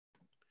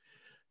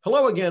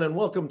Hello again, and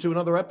welcome to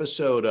another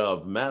episode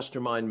of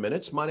Mastermind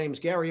Minutes. My name is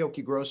Gary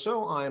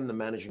Okigrosso. I am the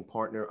managing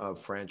partner of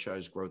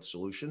Franchise Growth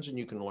Solutions, and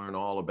you can learn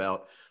all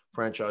about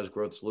Franchise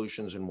Growth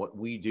Solutions and what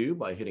we do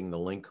by hitting the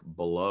link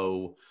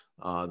below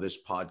this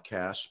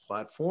podcast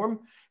platform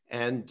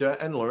and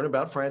learn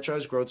about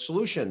Franchise Growth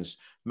Solutions.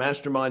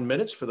 Mastermind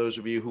Minutes, for those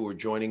of you who are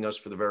joining us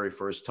for the very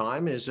first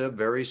time, is a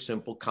very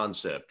simple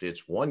concept.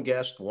 It's one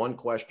guest, one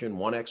question,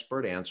 one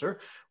expert answer.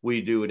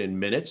 We do it in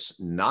minutes,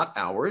 not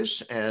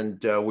hours.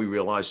 And we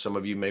realize some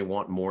of you may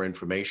want more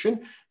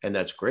information, and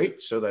that's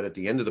great. So that at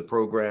the end of the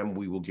program,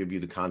 we will give you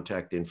the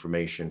contact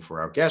information for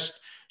our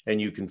guest,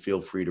 and you can feel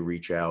free to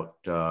reach out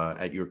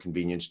at your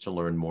convenience to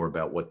learn more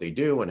about what they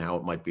do and how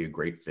it might be a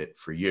great fit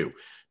for you.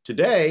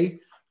 Today,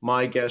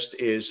 my guest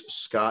is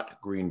Scott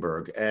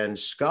Greenberg, and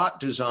Scott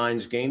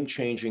designs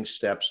game-changing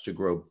steps to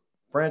grow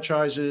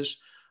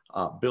franchises,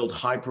 build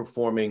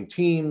high-performing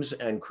teams,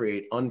 and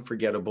create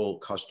unforgettable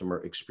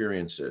customer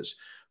experiences.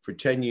 For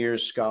 10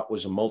 years, Scott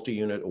was a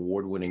multi-unit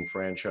award-winning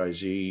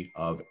franchisee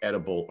of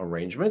Edible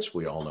Arrangements.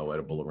 We all know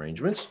Edible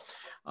Arrangements.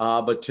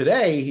 But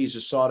today, he's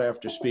a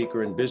sought-after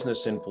speaker and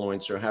business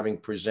influencer, having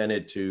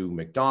presented to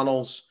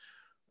McDonald's,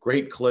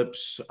 Great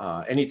Clips,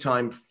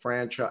 Anytime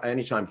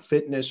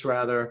Fitness,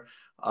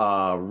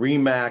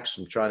 Remax,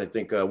 I'm trying to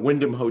think,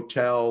 Wyndham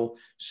Hotel,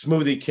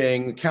 Smoothie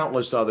King,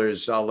 countless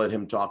others. I'll let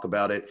him talk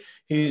about it.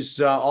 He's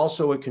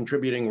also a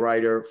contributing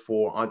writer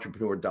for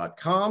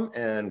Entrepreneur.com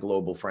and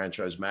Global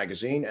Franchise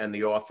Magazine, and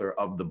the author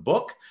of the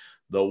book,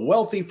 The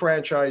Wealthy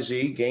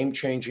Franchisee,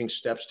 Game-Changing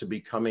Steps to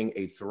Becoming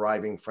a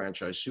Thriving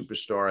Franchise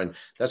Superstar. And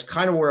that's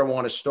kind of where I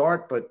want to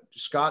start. But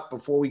Scott,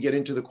 before we get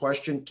into the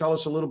question, tell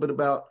us a little bit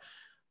about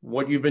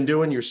what you've been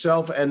doing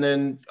yourself, and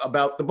then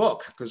about the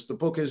book, because the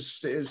book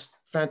is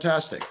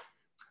fantastic.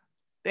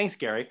 Thanks,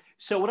 Gary.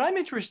 So what I'm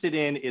interested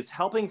in is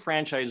helping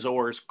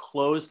franchisors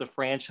close the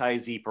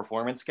franchisee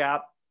performance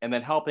gap, and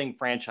then helping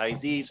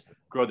franchisees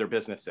grow their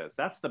businesses.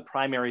 That's the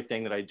primary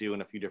thing that I do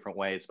in a few different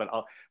ways, but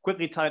I'll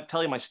quickly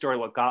tell you my story,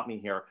 what got me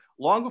here.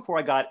 Long before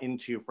I got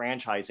into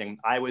franchising,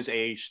 I was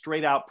a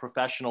straight out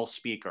professional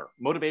speaker,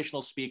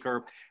 motivational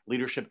speaker,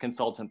 leadership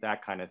consultant,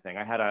 that kind of thing.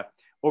 I had a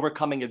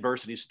overcoming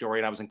adversity story.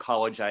 And I was in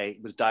college. I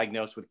was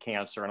diagnosed with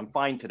cancer, and I'm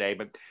fine today.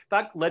 But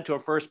that led to a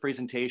first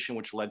presentation,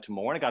 which led to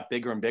more. And it got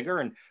bigger and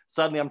bigger. And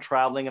suddenly I'm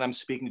traveling and I'm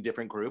speaking to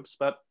different groups.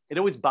 But it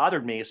always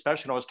bothered me,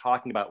 especially when I was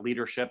talking about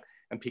leadership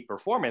and peak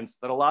performance,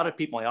 that a lot of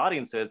people in my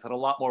audiences had a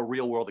lot more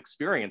real world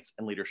experience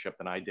in leadership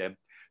than I did.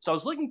 So I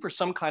was looking for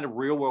some kind of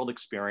real world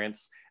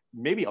experience,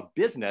 maybe a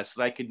business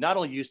that I could not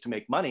only use to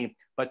make money,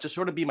 but to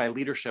sort of be my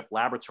leadership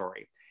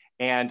laboratory.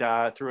 And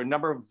through a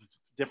number of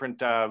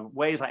different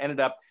ways, I ended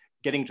up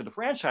getting to the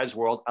franchise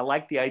world. I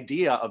like the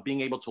idea of being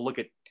able to look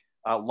at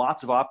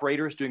lots of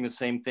operators doing the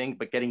same thing,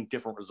 but getting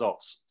different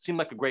results. Seemed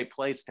like a great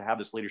place to have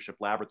this leadership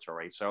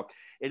laboratory. So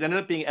it ended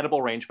up being Edible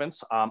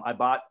Arrangements. I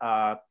bought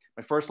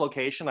my first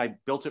location. I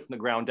built it from the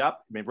ground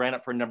up. I ran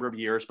it for a number of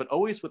years, but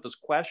always with this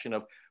question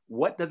of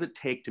what does it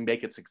take to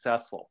make it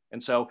successful?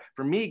 And so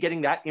for me, getting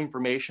that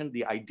information,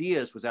 the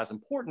ideas, was as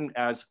important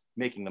as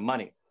making the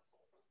money.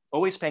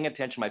 Always paying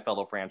attention to my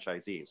fellow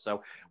franchisees.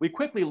 So we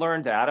quickly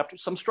learned that after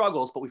some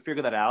struggles, but we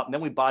figured that out. And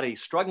then we bought a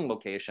struggling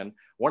location,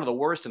 one of the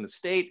worst in the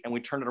state, and we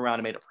turned it around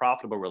and made it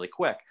profitable really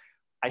quick.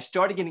 I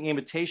started getting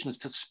invitations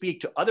to speak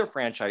to other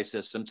franchise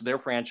systems, to their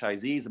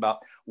franchisees, about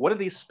what are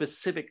these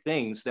specific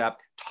things that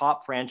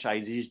top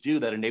franchisees do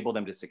that enable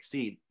them to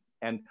succeed.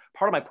 And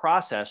part of my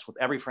process with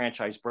every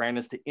franchise brand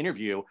is to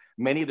interview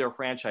many of their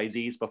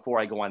franchisees before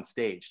I go on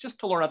stage, just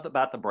to learn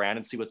about the brand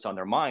and see what's on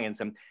their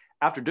minds. And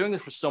after doing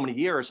this for so many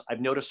years,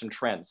 I've noticed some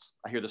trends.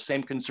 I hear the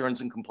same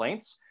concerns and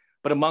complaints,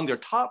 but among their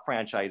top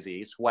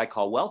franchisees, who I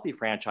call wealthy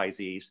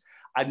franchisees,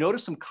 I've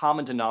noticed some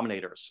common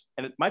denominators,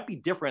 and it might be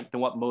different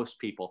than what most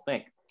people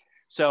think.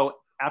 So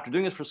after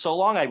doing this for so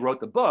long, I wrote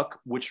the book,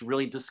 which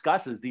really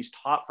discusses these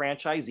top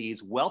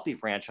franchisees, wealthy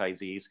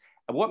franchisees,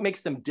 and what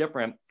makes them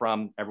different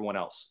from everyone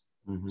else.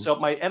 Mm-hmm. So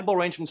my Edible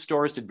Arrangement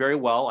stores did very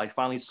well. I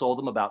finally sold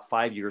them about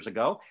 5 years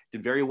ago,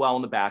 did very well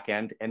in the back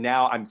end. And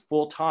now I'm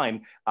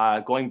full-time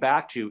going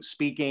back to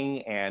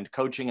speaking and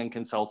coaching and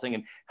consulting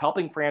and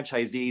helping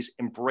franchisees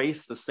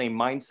embrace the same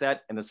mindset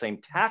and the same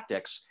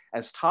tactics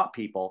as top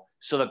people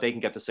so that they can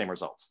get the same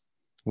results.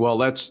 Well,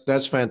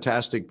 that's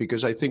fantastic,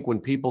 because I think when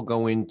people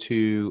go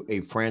into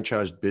a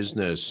franchise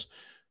business,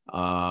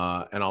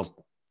 and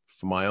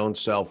for my own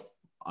self,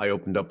 I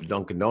opened up a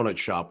Dunkin' Donut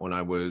shop when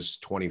I was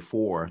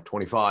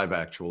 25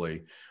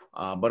 actually.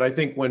 But I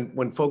think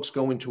when folks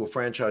go into a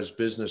franchise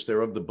business,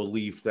 they're of the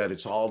belief that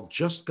it's all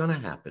just going to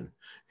happen.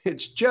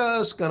 It's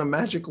just going to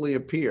magically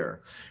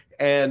appear.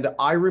 And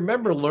I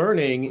remember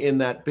learning in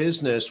that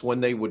business,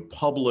 when they would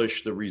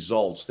publish the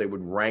results, they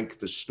would rank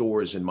the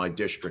stores in my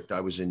district.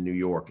 I was in New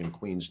York, in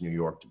Queens, New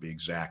York, to be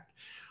exact.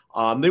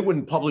 They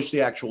wouldn't publish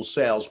the actual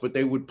sales, but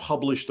they would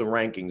publish the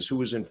rankings, who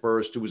was in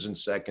first, who was in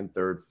second,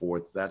 third,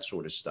 fourth, that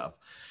sort of stuff.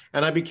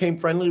 And I became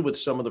friendly with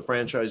some of the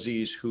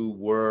franchisees who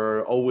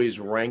were always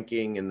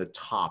ranking in the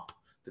top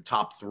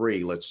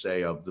 3, let's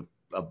say, of the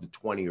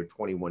 20 or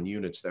 21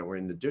 units that were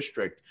in the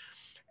district.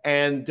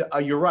 And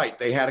you're right,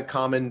 they had a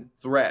common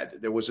thread.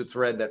 There was a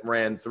thread that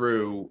ran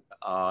through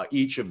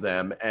each of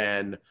them.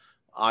 And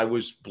I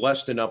was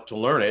blessed enough to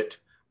learn it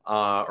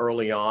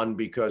early on,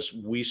 because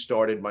we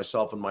started,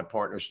 myself and my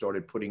partner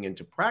started putting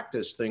into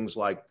practice things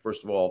like,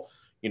 first of all,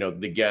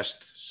 the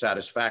guest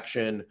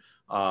satisfaction,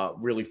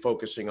 really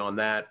focusing on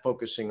that,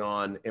 focusing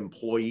on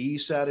employee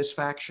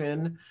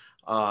satisfaction,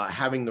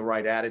 having the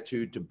right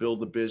attitude to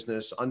build the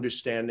business,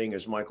 understanding,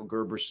 as Michael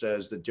Gerber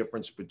says, the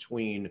difference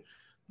between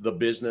the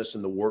business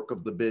and the work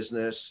of the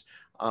business.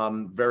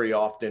 Very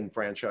often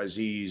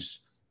franchisees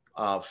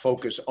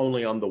focus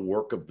only on the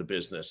work of the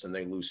business, and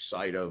they lose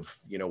sight of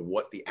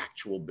what the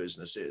actual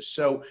business is.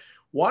 So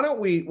why don't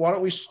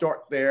we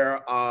start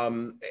there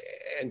and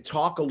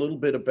talk a little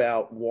bit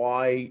about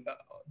why,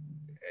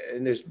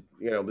 and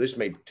this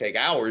may take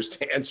hours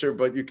to answer,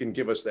 but you can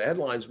give us the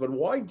headlines. But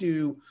why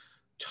do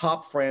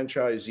top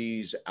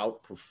franchisees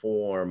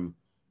outperform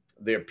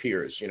their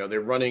peers?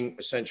 They're running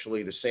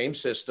essentially the same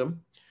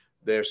system.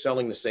 They're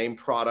selling the same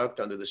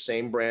product under the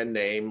same brand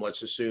name.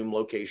 Let's assume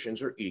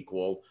locations are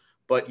equal,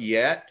 but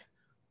yet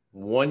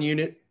one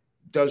unit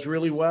does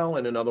really well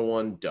and another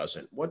one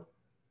doesn't.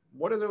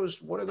 What are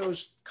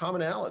those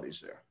commonalities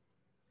there?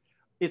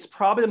 It's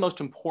probably the most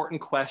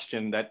important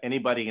question that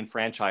anybody in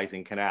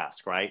franchising can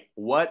ask, right?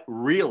 What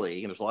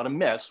really, and there's a lot of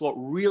myths, what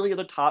really are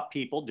the top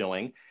people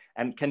doing?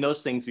 And can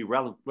those things be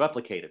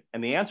replicated?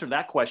 And the answer to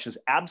that question is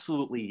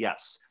absolutely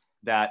yes,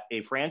 that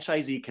a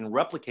franchisee can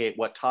replicate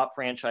what top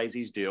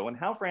franchisees do and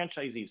how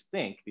franchisees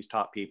think, these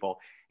top people,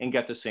 and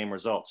get the same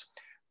results.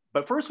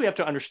 But first, we have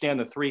to understand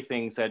the three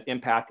things that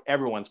impact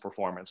everyone's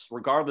performance,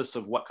 regardless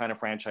of what kind of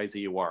franchisee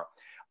you are.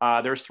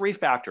 There's three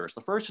factors. The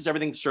first is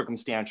everything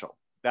circumstantial.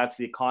 That's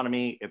the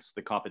economy, it's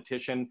the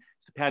competition,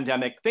 it's the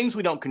pandemic, things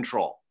we don't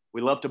control.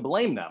 We love to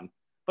blame them,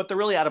 but they're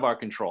really out of our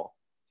control.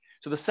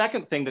 So the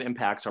second thing that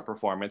impacts our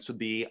performance would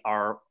be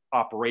our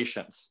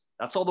operations.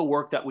 That's all the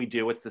work that we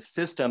do. It's the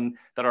system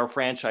that our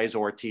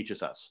franchisor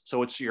teaches us.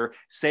 So it's your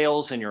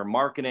sales and your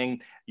marketing,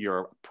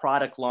 your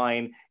product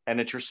line, and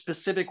it's your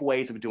specific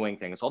ways of doing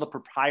things, all the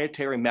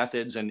proprietary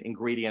methods and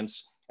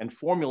ingredients and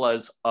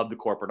formulas of the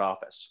corporate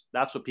office.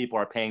 That's what people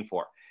are paying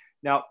for.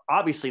 Now,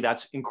 obviously,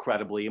 that's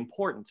incredibly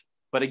important.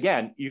 But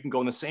again, you can go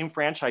in the same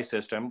franchise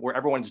system where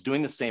everyone's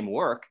doing the same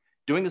work,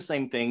 doing the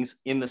same things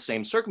in the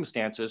same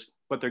circumstances,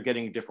 but they're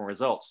getting different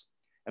results.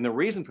 And the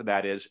reason for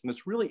that is, and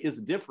this really is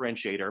the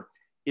differentiator,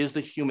 is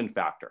the human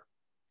factor.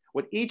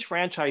 What each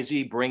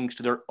franchisee brings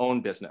to their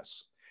own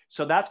business.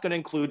 So that's going to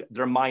include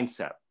their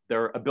mindset,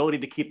 their ability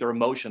to keep their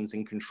emotions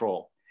in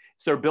control.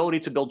 It's their ability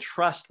to build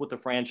trust with the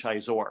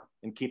franchisor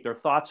and keep their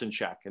thoughts in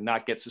check and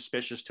not get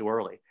suspicious too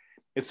early.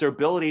 It's their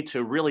ability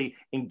to really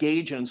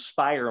engage and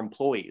inspire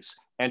employees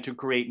and to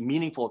create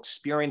meaningful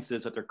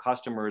experiences that their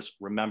customers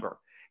remember.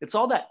 It's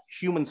all that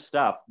human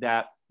stuff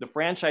that the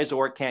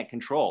franchisor can't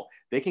control.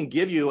 They can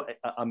give you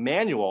a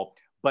manual,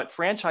 but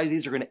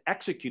franchisees are going to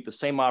execute the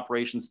same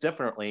operations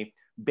differently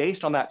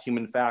based on that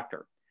human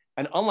factor.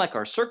 And unlike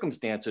our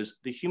circumstances,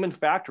 the human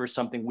factor is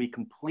something we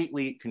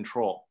completely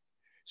control.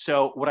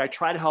 So what I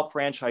try to help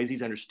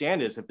franchisees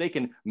understand is if they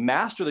can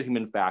master the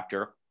human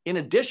factor, in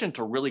addition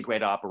to really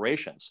great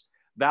operations,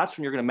 that's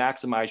when you're going to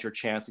maximize your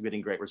chance of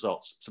getting great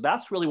results. So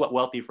that's really what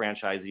wealthy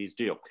franchisees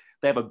do.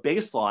 They have a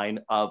baseline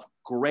of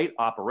great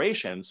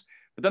operations,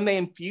 but then they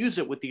infuse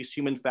it with these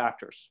human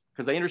factors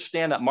because they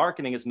understand that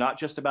marketing is not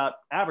just about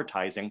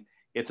advertising,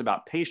 it's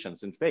about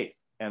patience and faith.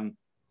 And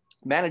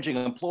managing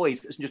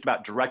employees isn't just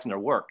about directing their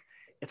work,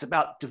 it's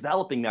about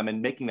developing them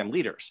and making them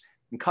leaders.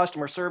 And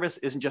customer service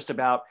isn't just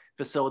about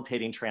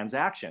facilitating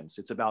transactions,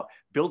 it's about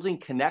building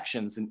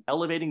connections and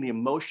elevating the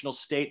emotional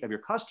state of your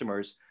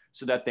customers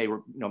so that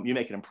you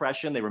make an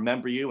impression, they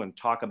remember you and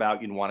talk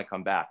about you and want to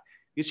come back.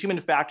 These human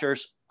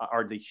factors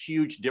are the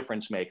huge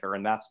difference maker,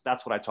 and that's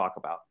what I talk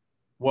about.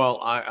 Well,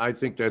 I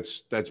think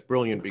that's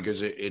brilliant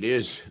because it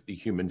is the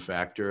human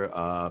factor.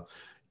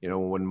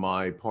 When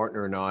my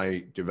partner and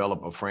I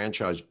develop a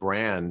franchise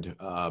brand,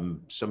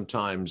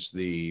 sometimes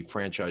the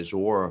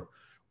franchisor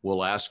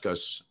will ask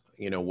us,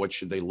 what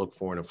should they look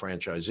for in a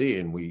franchisee?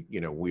 And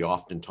we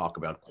often talk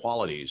about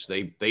qualities.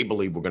 They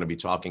believe we're going to be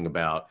talking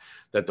about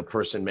that the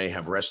person may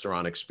have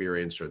restaurant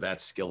experience or that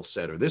skill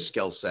set or this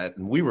skill set.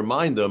 And we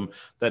remind them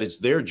that it's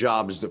their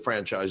job as the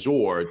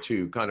franchisor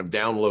to kind of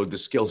download the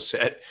skill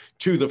set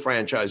to the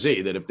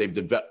franchisee, that if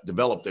they've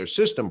developed their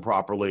system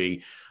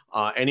properly,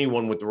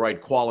 anyone with the right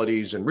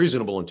qualities and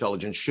reasonable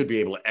intelligence should be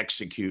able to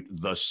execute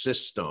the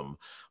system.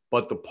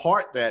 But the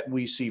part that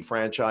we see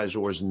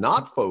franchisors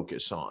not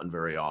focus on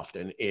very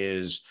often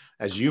is,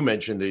 as you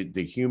mentioned,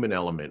 the human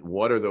element.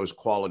 What are those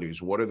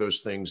qualities? What are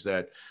those things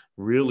that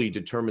really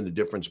determine the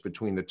difference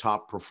between the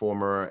top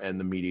performer and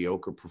the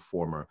mediocre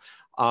performer?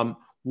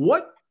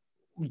 What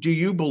do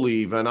you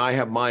believe, and I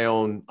have my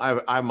own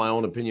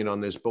opinion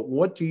on this, but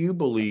what do you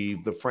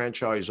believe the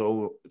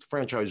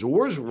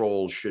franchisor's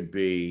role should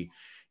be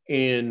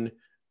in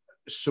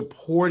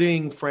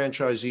supporting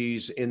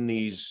franchisees in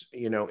these,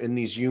 in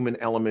these human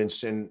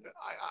elements, and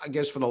I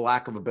guess, for the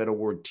lack of a better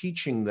word,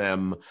 teaching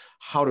them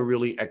how to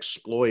really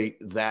exploit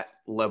that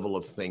level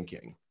of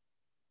thinking?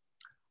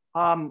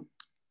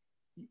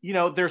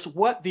 There's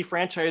what the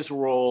franchise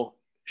role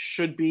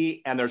should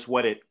be, and there's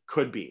what it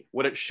could be.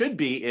 What it should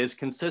be is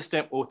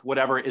consistent with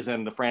whatever is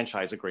in the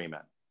franchise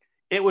agreement.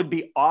 It would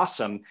be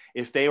awesome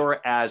if they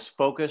were as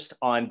focused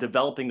on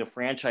developing the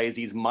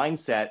franchisee's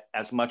mindset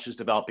as much as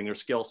developing their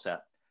skill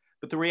set.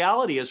 But the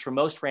reality is, for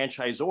most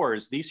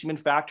franchisors, these human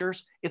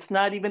factors, it's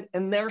not even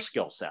in their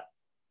skill set.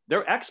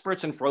 They're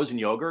experts in frozen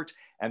yogurt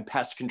and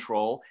pest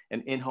control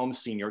and in-home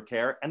senior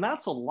care. And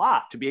that's a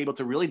lot to be able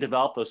to really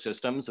develop those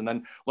systems and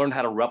then learn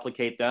how to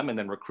replicate them and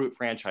then recruit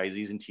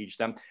franchisees and teach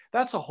them.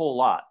 That's a whole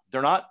lot.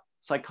 They're not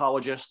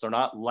psychologists, they're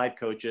not life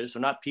coaches,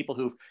 they're not people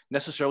who've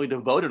necessarily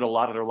devoted a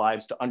lot of their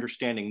lives to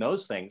understanding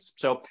those things.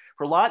 So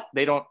for a lot,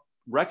 they don't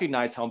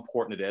recognize how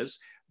important it is.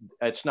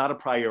 It's not a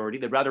priority.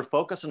 They'd rather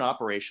focus on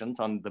operations,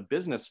 on the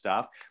business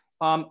stuff,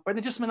 or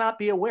they just may not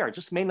be aware. It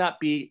just may not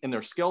be in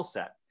their skill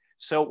set.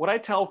 So what I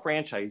tell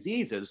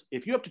franchisees is,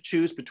 if you have to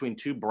choose between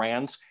two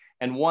brands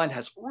and one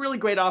has really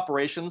great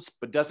operations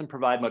but doesn't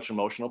provide much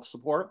emotional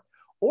support,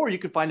 or you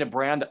could find a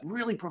brand that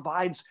really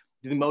provides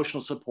the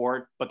emotional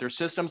support but their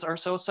systems are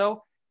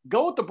so-so,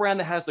 go with the brand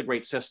that has the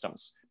great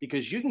systems,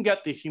 because you can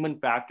get the human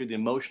factor, the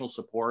emotional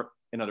support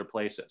in other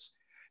places.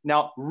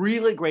 Now,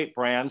 really great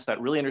brands that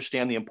really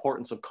understand the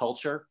importance of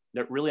culture,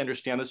 that really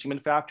understand this human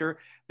factor,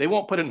 they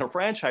won't put it in a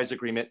franchise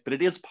agreement, but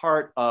it is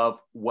part of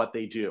what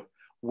they do.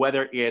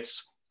 Whether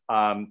it's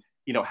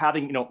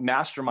having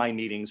mastermind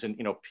meetings and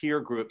peer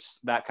groups,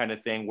 that kind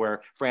of thing,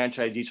 where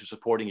franchisees are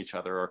supporting each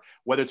other, or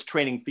whether it's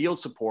training field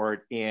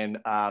support in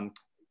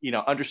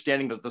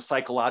understanding the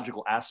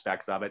psychological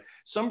aspects of it.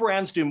 Some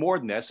brands do more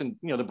than this, and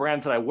the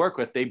brands that I work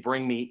with, they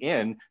bring me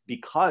in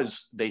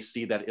because they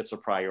see that it's a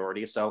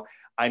priority. So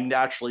I'm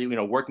naturally,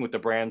 working with the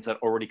brands that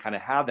already kind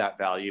of have that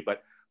value,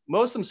 but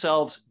most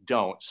themselves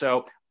don't.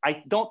 So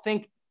I don't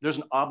think there's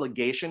an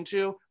obligation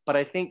to, but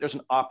I think there's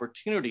an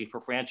opportunity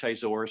for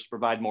franchisors to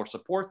provide more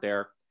support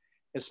there,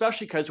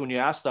 especially because when you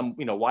ask them,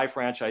 why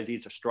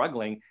franchisees are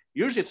struggling,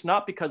 usually it's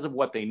not because of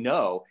what they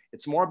know.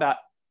 It's more about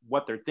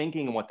what they're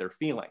thinking and what they're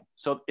feeling.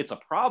 So it's a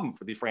problem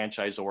for the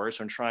franchisors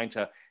who are trying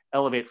to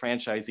elevate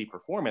franchisee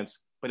performance,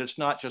 but it's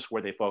not just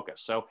where they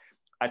focus. So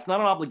it's not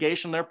an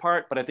obligation on their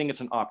part, but I think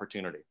it's an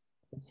opportunity.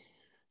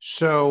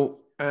 So,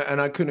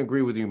 and I couldn't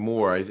agree with you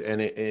more.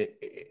 And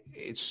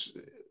it's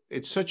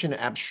such an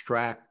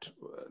abstract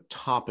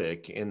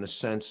topic, in the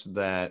sense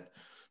that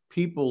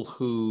people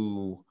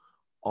who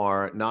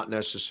are not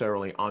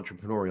necessarily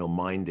entrepreneurial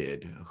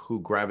minded, who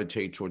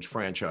gravitate towards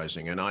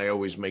franchising. And I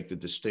always make the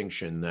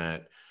distinction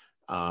that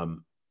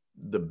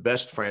the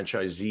best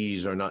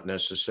franchisees are not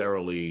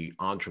necessarily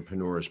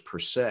entrepreneurs per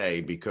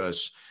se,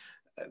 because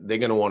they're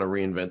going to want to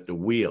reinvent the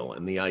wheel.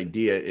 And the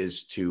idea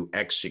is to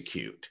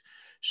execute.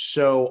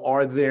 So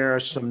are there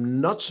some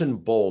nuts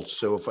and bolts?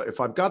 So if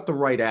I've got the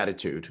right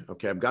attitude,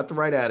 okay, I've got the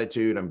right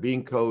attitude, I'm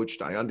being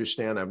coached, I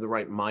understand, I have the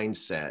right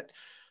mindset.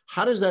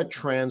 How does that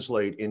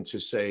translate into,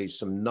 say,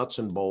 some nuts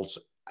and bolts,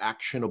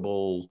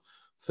 actionable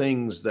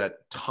things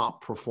that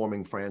top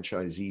performing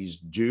franchisees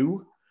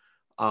do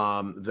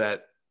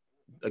that,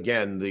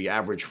 again, the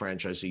average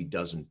franchisee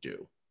doesn't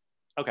do?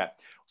 Okay.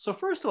 So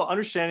first of all,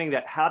 understanding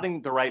that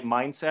having the right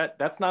mindset,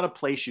 that's not a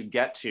place you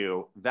get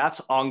to,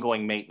 that's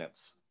ongoing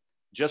maintenance,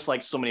 just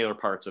like so many other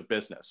parts of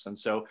business. And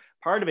so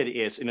part of it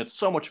is, and it's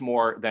so much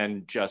more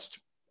than just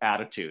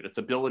attitude, it's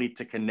ability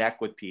to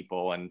connect with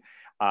people and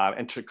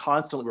to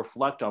constantly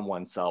reflect on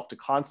oneself, to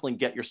constantly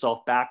get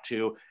yourself back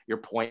to your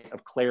point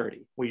of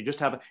clarity, where you just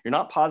you're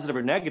not positive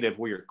or negative,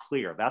 where you're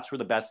clear. That's where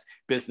the best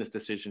business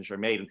decisions are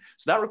made. And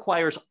so that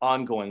requires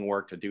ongoing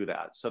work to do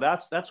that. So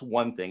that's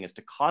one thing, is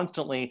to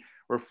constantly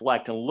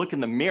reflect and look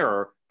in the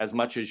mirror as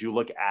much as you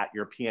look at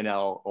your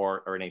P&L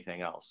or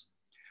anything else.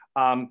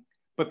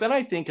 But then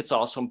I think it's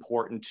also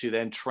important to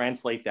then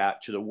translate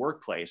that to the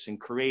workplace and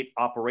create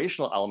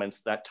operational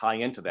elements that tie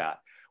into that.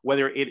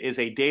 Whether it is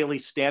a daily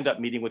stand-up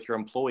meeting with your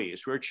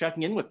employees, we're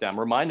checking in with them,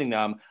 reminding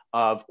them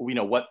of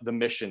what the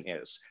mission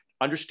is,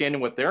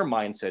 understanding what their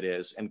mindset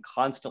is, and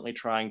constantly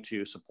trying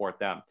to support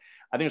them.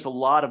 I think there's a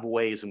lot of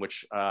ways in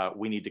which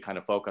we need to kind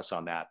of focus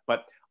on that.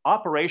 But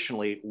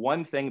operationally,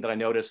 one thing that I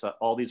noticed that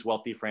all these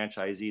wealthy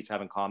franchisees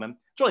have in common,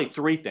 it's really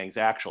three things,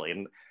 actually.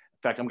 And in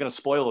fact, I'm going to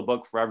spoil the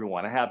book for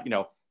everyone. I have,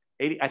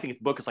 I think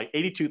the book is like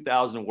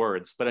 82,000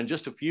 words, but in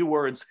just a few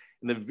words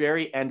in the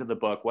very end of the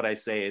book, what I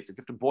say is, if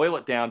you have to boil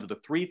it down to the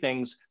three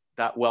things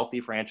that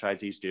wealthy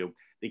franchisees do,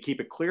 they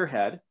keep a clear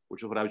head,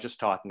 which is what I was just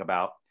talking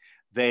about.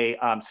 They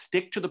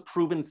stick to the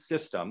proven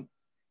system,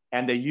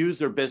 and they use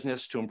their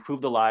business to improve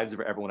the lives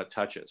of everyone it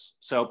touches.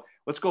 So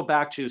let's go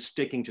back to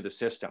sticking to the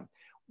system.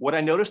 What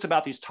I noticed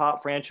about these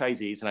top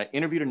franchisees, and I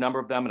interviewed a number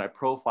of them and I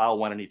profile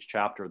one in each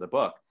chapter of the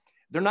book,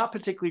 they're not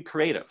particularly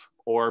creative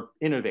or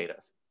innovative.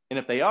 And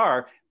if they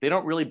are, they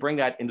don't really bring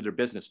that into their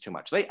business too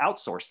much. They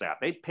outsource that.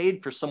 They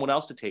paid for someone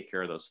else to take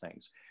care of those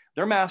things.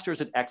 They're masters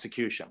at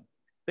execution.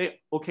 They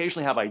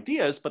occasionally have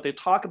ideas, but they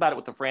talk about it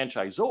with the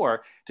franchisor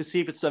to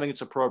see if it's something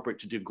that's appropriate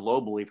to do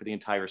globally for the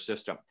entire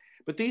system.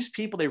 But these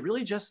people, they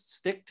really just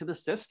stick to the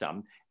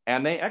system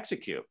and they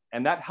execute.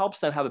 And that helps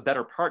them have a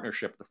better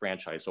partnership with the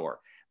franchisor.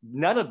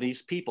 None of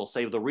these people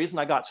say the reason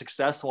I got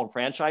successful in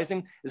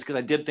franchising is because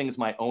I did things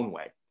my own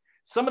way.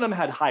 Some of them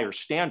had higher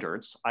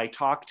standards. I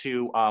talked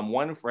to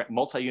one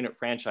multi-unit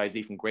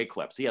franchisee from Great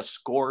Clips. He has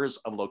scores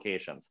of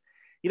locations.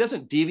 He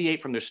doesn't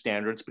deviate from their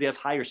standards, but he has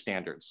higher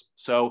standards.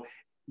 So,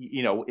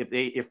 you know,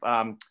 if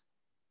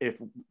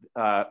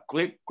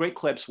Great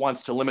Clips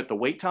wants to limit the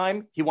wait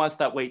time, he wants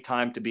that wait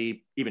time to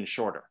be even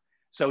shorter.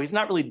 So he's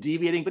not really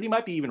deviating, but he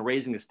might be even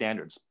raising the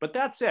standards. But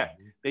that's it.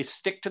 They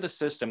stick to the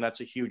system.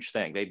 That's a huge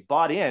thing. They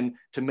bought in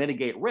to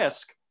mitigate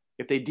risk.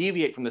 If they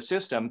deviate from the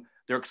system,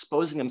 they're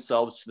exposing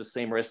themselves to the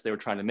same risk they were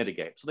trying to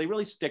mitigate. So they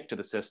really stick to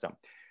the system.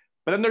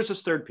 But then there's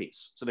this third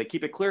piece. So they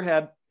keep a clear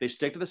head. They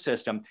stick to the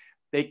system.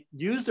 They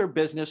use their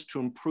business to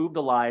improve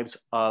the lives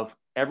of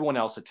everyone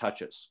else it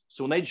touches.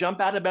 So when they jump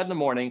out of bed in the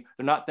morning,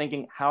 they're not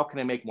thinking, how can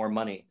I make more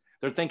money?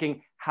 They're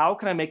thinking, how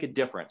can I make a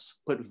difference?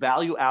 Put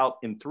value out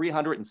in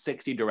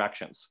 360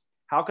 directions.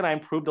 How can I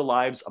improve the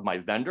lives of my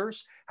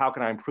vendors? How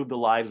can I improve the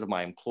lives of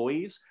my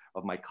employees,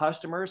 of my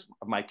customers,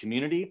 of my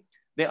community?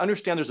 They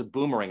understand there's a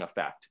boomerang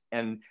effect,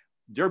 and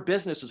their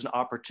business is an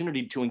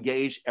opportunity to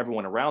engage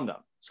everyone around them.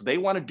 So they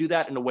want to do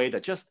that in a way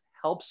that just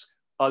helps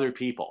other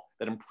people,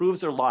 that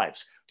improves their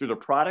lives through their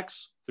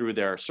products, through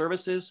their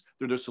services,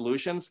 through their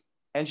solutions,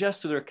 and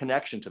just through their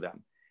connection to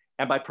them.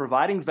 And by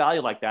providing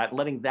value like that,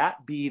 letting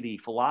that be the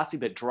philosophy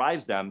that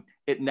drives them,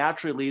 it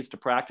naturally leads to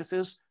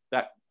practices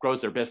that grows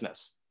their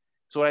business.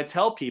 So what I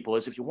tell people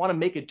is if you want to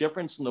make a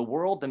difference in the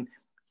world, then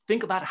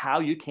think about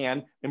how you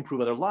can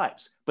improve other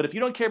lives. But if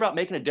you don't care about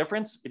making a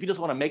difference, if you just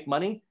want to make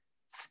money,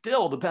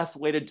 still the best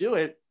way to do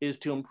it is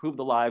to improve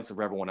the lives of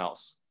everyone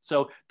else.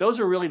 So those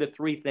are really the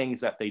three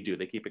things that they do.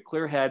 They keep a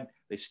clear head,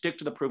 they stick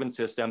to the proven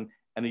system,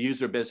 and they use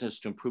their business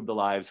to improve the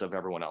lives of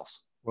everyone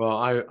else.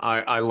 Well,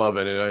 I love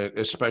it, and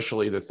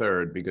especially the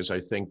third, because I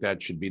think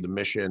that should be the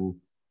mission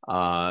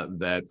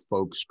that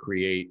folks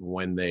create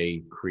when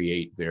they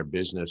create their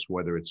business,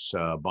 whether it's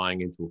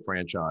buying into a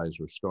franchise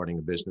or starting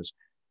a business.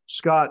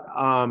 Scott,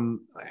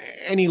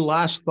 any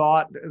last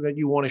thought that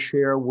you want to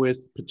share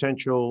with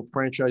potential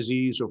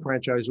franchisees or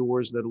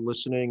franchisors that are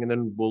listening? And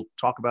then we'll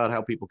talk about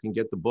how people can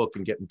get the book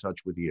and get in touch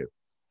with you.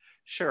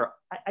 Sure.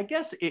 I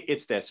guess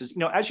it's this, is, you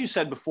know, as you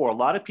said before, a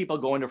lot of people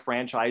go into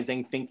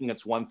franchising thinking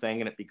it's one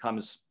thing and it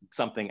becomes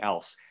something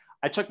else.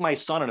 I took my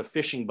son on a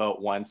fishing boat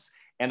once,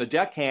 and the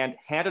deckhand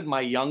handed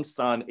my young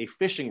son a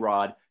fishing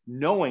rod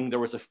knowing there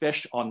was a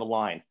fish on the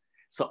line.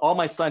 So all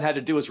my son had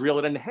to do was reel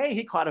it in. Hey,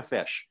 he caught a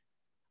fish.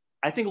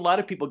 I think a lot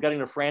of people get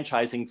into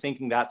franchising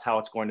thinking that's how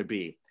it's going to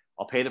be.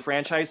 I'll pay the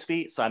franchise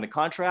fee, sign the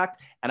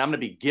contract, and I'm going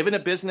to be given a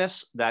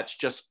business that's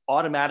just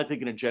automatically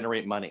going to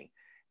generate money.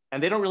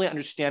 And they don't really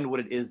understand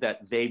what it is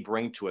that they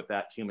bring to it,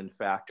 that human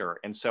factor.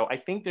 And so I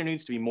think there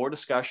needs to be more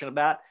discussion of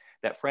that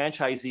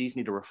franchisees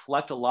need to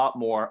reflect a lot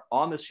more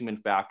on this human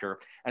factor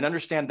and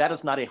understand that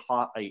is not a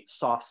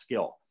soft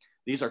skill.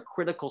 These are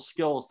critical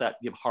skills that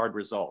give hard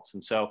results.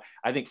 And so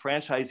I think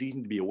franchisees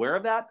need to be aware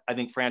of that. I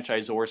think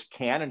franchisors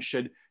can and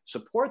should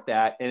support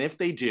that. And if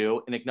they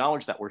do and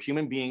acknowledge that we're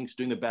human beings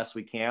doing the best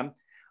we can,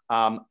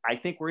 I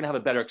think we're going to have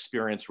a better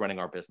experience running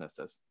our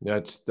businesses.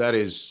 That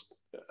is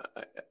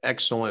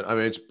excellent. I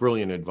mean, it's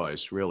brilliant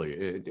advice,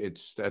 really.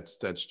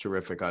 That's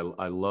terrific. I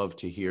love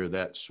to hear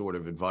that sort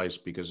of advice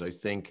because I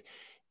think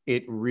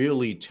it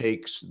really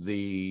takes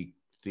the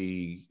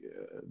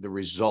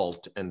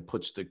result and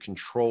puts the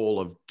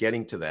control of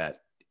getting to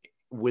that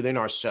within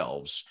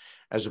ourselves,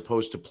 as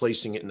opposed to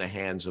placing it in the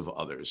hands of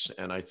others.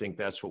 And I think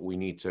that's what we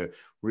need to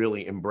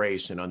really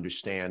embrace and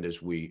understand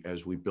as we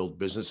build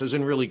businesses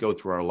and really go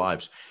through our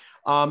lives.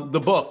 The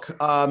book,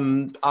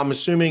 I'm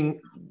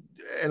assuming,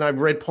 and I've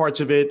read parts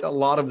of it, a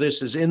lot of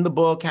this is in the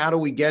book. How do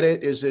we get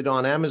it? Is it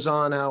on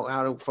Amazon?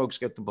 How do folks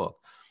get the book?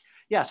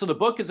 Yeah, so the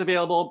book is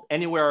available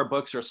anywhere our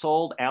books are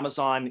sold.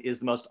 Amazon is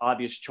the most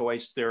obvious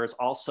choice. There is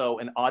also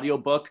an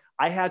audiobook.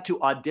 I had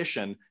to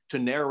audition to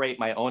narrate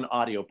my own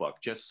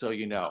audiobook, just so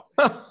you know.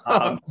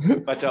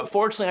 But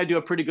fortunately, I do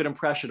a pretty good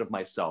impression of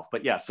myself.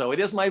 But yeah, so it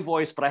is my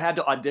voice, but I had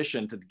to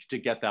audition to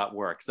get that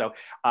work. So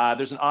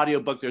there's an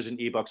audiobook, there's an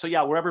ebook. So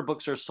yeah, wherever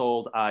books are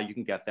sold, you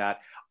can get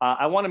that.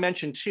 I want to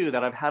mention too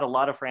that I've had a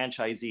lot of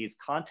franchisees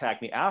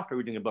contact me after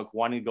reading the book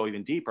wanting to go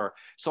even deeper.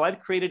 So I've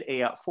created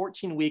a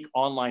 14-week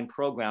online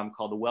program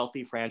called the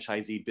Wealthy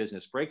Franchisee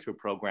Business Breakthrough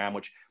Program,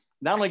 which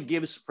not only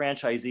gives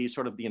franchisees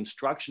sort of the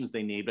instructions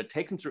they need, but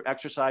takes them through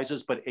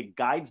exercises, but it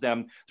guides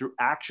them through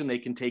action they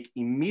can take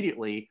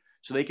immediately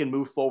so they can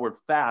move forward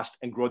fast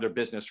and grow their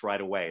business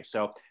right away.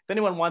 So if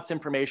anyone wants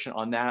information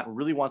on that and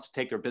really wants to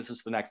take their business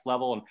to the next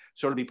level and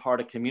sort of be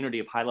part of a community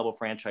of high-level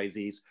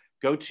franchisees,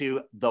 go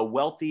to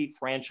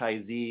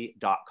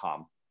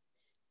thewealthyfranchisee.com.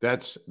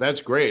 That's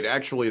great.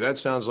 Actually, that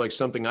sounds like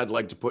something I'd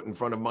like to put in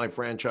front of my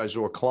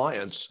franchisor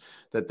clients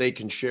that they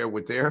can share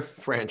with their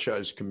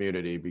franchise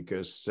community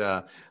because,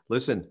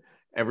 listen,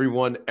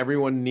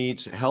 everyone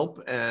needs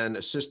help and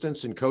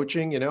assistance and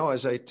coaching.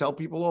 As I tell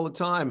people all the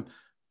time,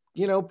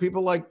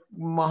 people like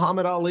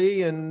Muhammad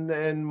Ali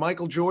and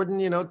Michael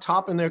Jordan,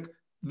 top in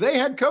they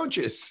had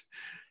coaches.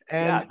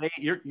 And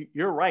yeah,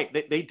 you're right.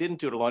 They didn't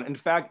do it alone. In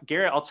fact,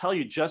 Gary, I'll tell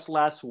you, just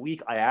last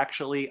week, I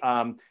actually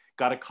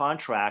got a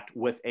contract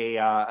with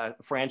a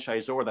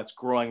franchisor that's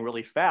growing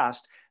really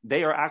fast.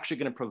 They are actually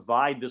going to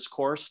provide this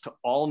course to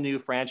all new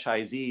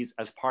franchisees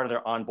as part of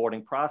their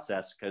onboarding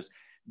process, because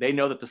they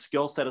know that the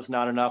skill set is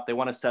not enough. They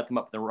want to set them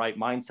up with the right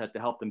mindset to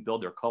help them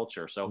build their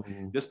culture. So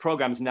this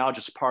program is now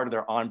just part of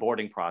their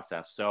onboarding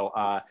process. So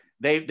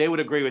they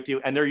would agree with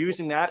you. And they're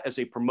using that as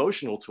a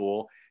promotional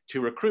tool to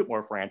recruit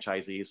more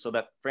franchisees, so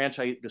that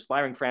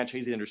aspiring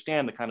franchisees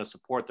understand the kind of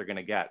support they're going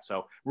to get.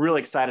 So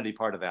really excited to be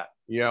part of that.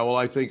 Yeah, well,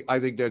 I think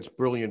that's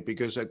brilliant,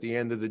 because at the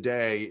end of the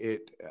day,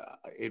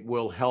 it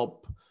will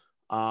help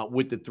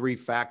with the three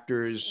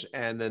factors,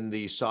 and then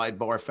the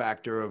sidebar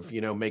factor of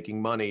making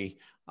money,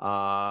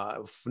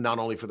 not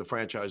only for the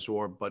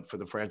franchisor but for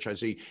the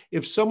franchisee.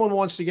 If someone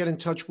wants to get in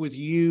touch with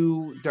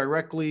you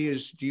directly,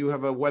 do you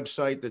have a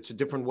website that's a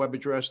different web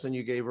address than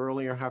you gave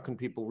earlier? How can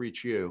people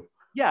reach you?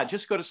 Yeah,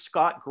 just go to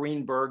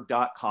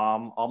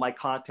scottgreenberg.com. All my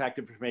contact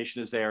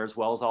information is there, as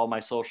well as all my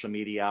social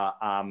media.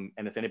 And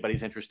if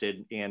anybody's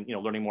interested in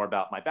learning more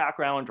about my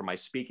background or my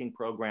speaking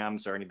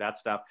programs or any of that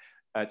stuff,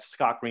 it's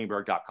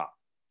scottgreenberg.com.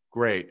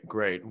 Great,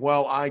 great.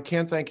 Well, I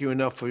can't thank you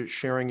enough for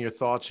sharing your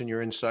thoughts and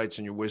your insights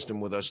and your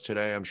wisdom with us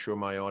today. I'm sure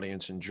my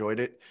audience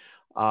enjoyed it.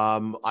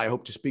 I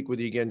hope to speak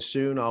with you again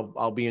soon.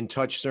 I'll be in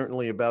touch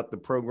certainly about the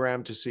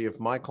program to see if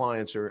my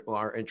clients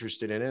are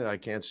interested in it. I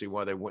can't see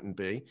why they wouldn't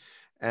be.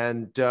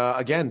 And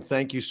again,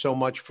 thank you so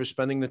much for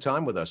spending the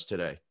time with us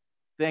today.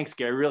 Thanks,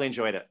 Gary. Really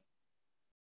enjoyed it.